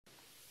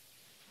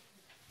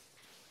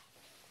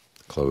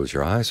Close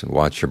your eyes and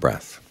watch your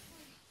breath.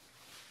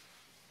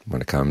 When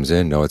it comes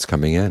in, know it's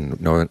coming in.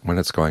 Know it when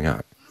it's going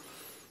out.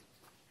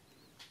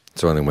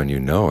 It's only when you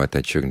know it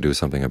that you can do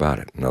something about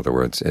it. In other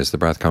words, is the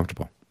breath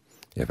comfortable?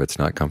 If it's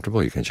not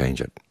comfortable, you can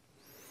change it.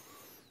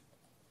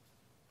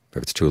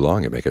 If it's too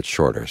long, you make it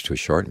shorter. If it's too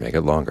short, make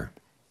it longer.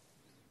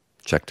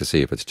 Check to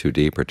see if it's too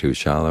deep or too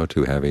shallow,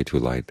 too heavy, too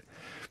light.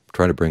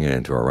 Try to bring it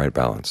into a right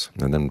balance,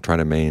 and then try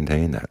to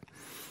maintain that.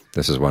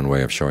 This is one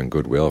way of showing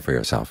goodwill for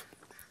yourself,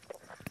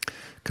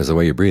 because the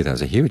way you breathe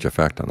has a huge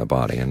effect on the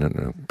body,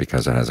 and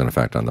because it has an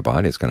effect on the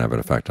body, it's going to have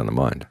an effect on the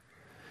mind.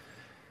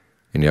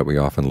 And yet we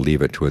often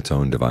leave it to its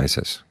own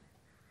devices,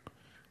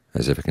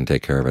 as if it can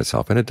take care of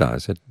itself, and it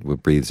does. It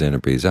breathes in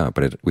and breathes out,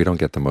 but we don't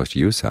get the most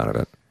use out of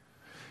it.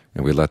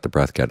 And we let the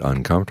breath get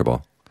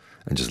uncomfortable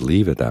and just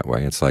leave it that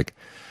way. It's like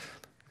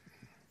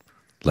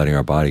letting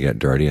our body get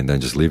dirty and then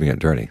just leaving it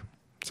dirty.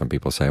 Some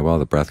people say, well,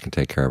 the breath can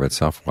take care of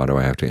itself. Why do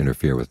I have to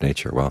interfere with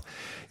nature? Well,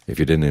 if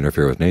you didn't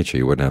interfere with nature,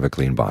 you wouldn't have a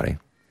clean body.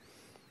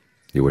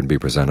 You wouldn't be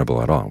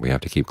presentable at all. We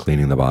have to keep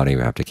cleaning the body.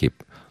 We have to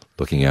keep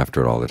looking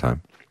after it all the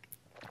time.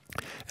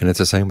 And it's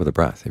the same with the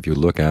breath. If you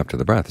look after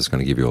the breath, it's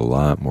going to give you a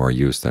lot more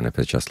use than if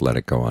it's just let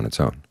it go on its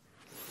own.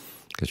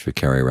 Because if you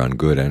carry around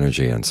good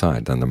energy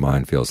inside, then the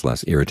mind feels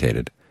less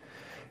irritated.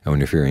 And when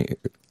you're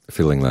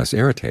feeling less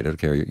irritated,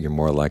 okay, you're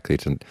more likely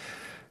to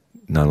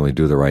not only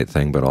do the right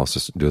thing, but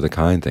also do the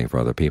kind thing for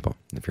other people.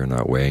 If you're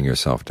not weighing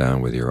yourself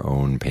down with your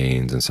own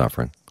pains and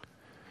suffering,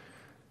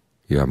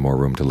 you have more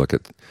room to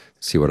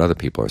see what other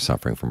people are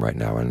suffering from right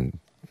now, and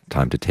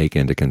time to take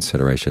into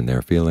consideration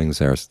their feelings,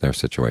 their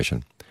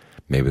situation.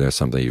 Maybe there's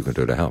something you can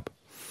do to help.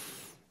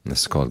 And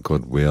this is called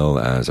goodwill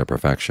as a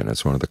perfection.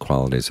 It's one of the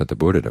qualities that the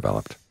Buddha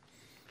developed,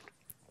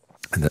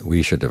 and that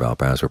we should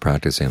develop as we're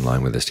practicing in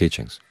line with his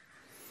teachings.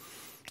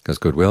 Because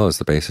goodwill is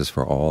the basis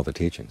for all the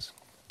teachings.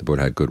 The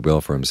Buddha had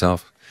goodwill for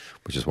himself,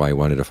 which is why he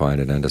wanted to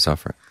find an end to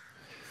suffering.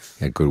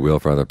 He had goodwill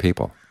for other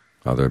people,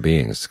 other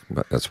beings,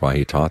 but that's why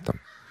he taught them.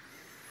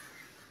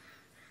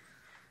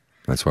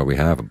 That's why we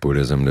have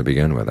Buddhism to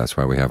begin with. That's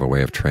why we have a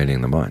way of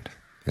training the mind.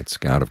 It's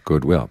out of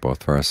goodwill,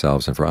 both for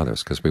ourselves and for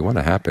others, because we want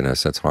a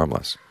happiness that's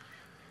harmless.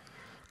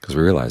 Because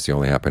we realize the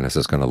only happiness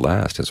that's going to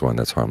last is one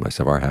that's harmless.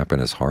 If our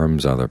happiness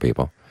harms other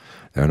people,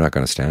 they're not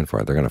going to stand for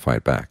it. They're going to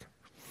fight back.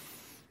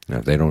 And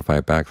if they don't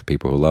fight back, the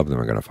people who love them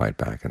are going to fight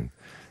back, and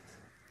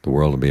the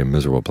world will be a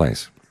miserable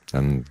place.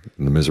 And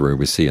the misery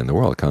we see in the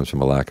world comes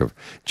from a lack of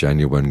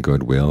genuine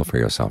goodwill for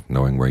yourself,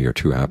 knowing where your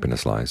true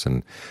happiness lies,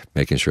 and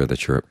making sure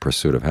that your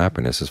pursuit of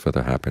happiness is for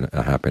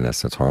a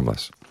happiness that's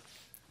harmless.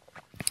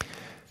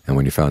 And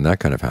when you found that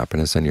kind of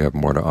happiness, then you have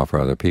more to offer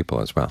other people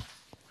as well.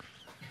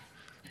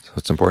 So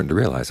it's important to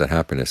realize that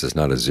happiness is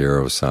not a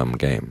zero-sum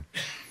game.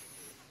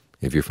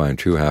 If you find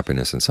true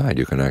happiness inside,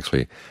 you can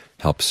actually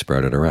help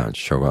spread it around,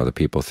 show other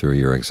people through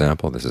your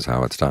example, this is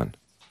how it's done.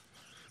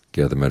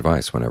 Give them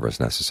advice whenever it's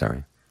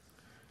necessary.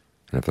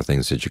 And if the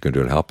things that you can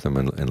do to help them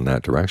in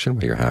that direction,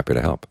 well, you're happy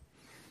to help,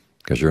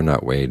 because you're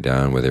not weighed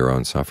down with your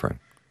own suffering.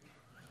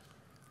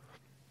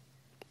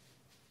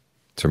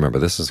 So remember,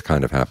 this is a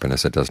kind of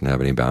happiness that doesn't have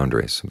any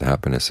boundaries, the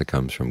happiness that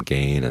comes from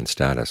gain and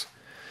status.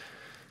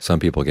 Some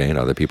people gain,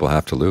 other people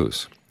have to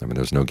lose. I mean,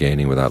 there's no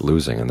gaining without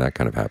losing in that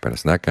kind of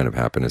happiness. And that kind of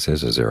happiness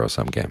is a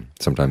zero-sum game.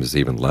 Sometimes it's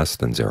even less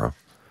than zero,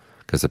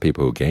 because the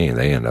people who gain,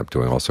 they end up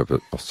doing all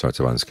sorts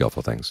of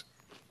unskillful things.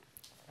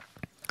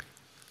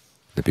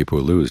 The people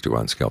who lose do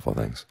unskillful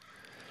things.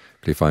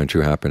 But if you find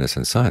true happiness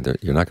inside,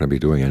 you're not going to be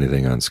doing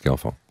anything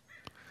unskillful.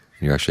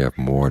 And you actually have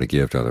more to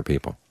give to other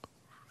people.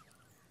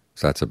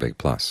 So that's a big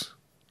plus.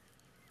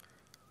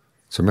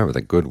 So remember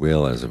that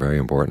goodwill is a very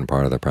important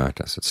part of the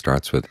practice. It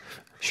starts with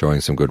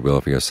showing some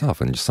goodwill for yourself,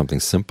 and just something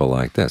simple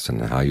like this,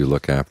 and how you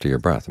look after your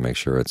breath. Make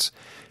sure it's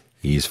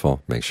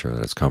easeful, make sure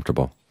that it's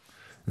comfortable,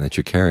 and that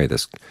you carry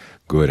this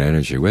good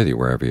energy with you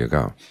wherever you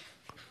go.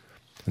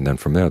 And then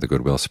from there, the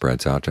goodwill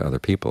spreads out to other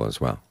people as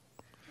well.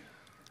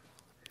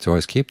 So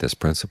always keep this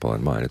principle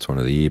in mind. It's one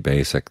of the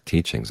basic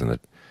teachings in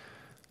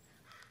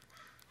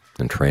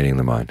training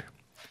the mind,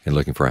 in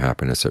looking for a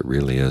happiness that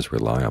really is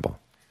reliable,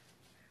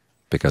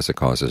 because it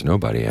causes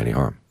nobody any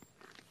harm.